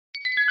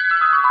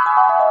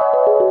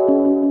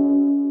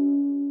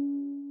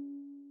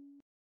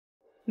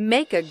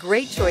Make a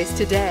great choice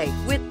today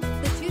with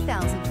the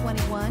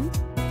 2021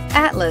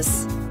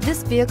 Atlas.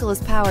 This vehicle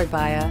is powered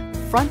by a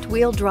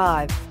front-wheel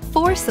drive,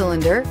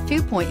 4-cylinder,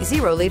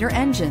 2.0-liter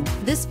engine.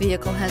 This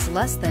vehicle has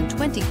less than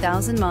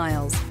 20,000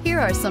 miles. Here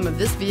are some of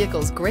this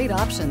vehicle's great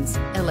options: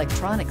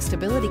 electronic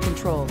stability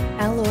control,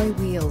 alloy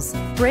wheels,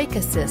 brake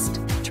assist,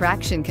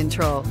 traction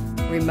control,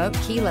 remote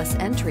keyless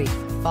entry,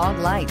 fog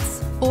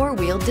lights,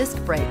 4-wheel disc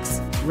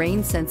brakes,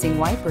 rain-sensing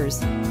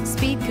wipers,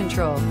 speed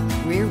control,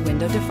 rear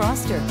window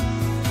defroster.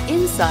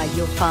 Inside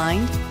you'll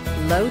find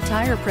low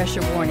tire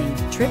pressure warning,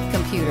 trip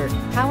computer,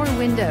 power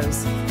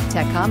windows,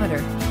 tachometer,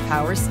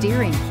 power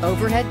steering,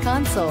 overhead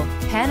console,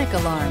 panic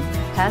alarm,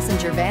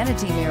 passenger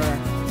vanity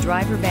mirror,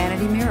 driver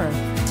vanity mirror,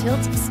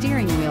 tilt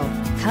steering wheel.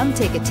 Come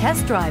take a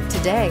test drive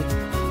today.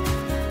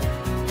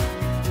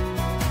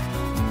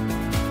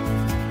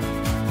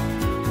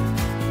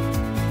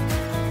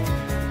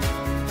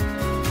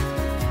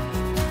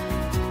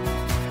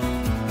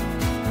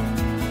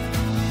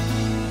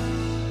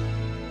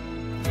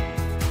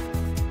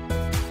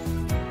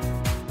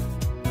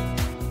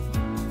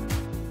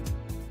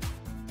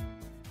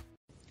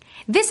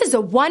 This is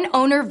a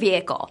one-owner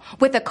vehicle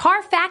with a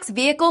CARFAX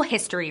Vehicle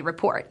History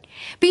Report.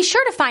 Be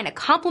sure to find a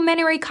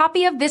complimentary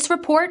copy of this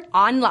report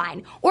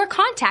online or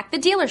contact the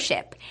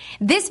dealership.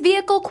 This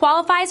vehicle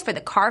qualifies for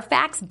the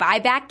CARFAX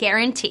Buyback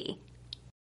Guarantee.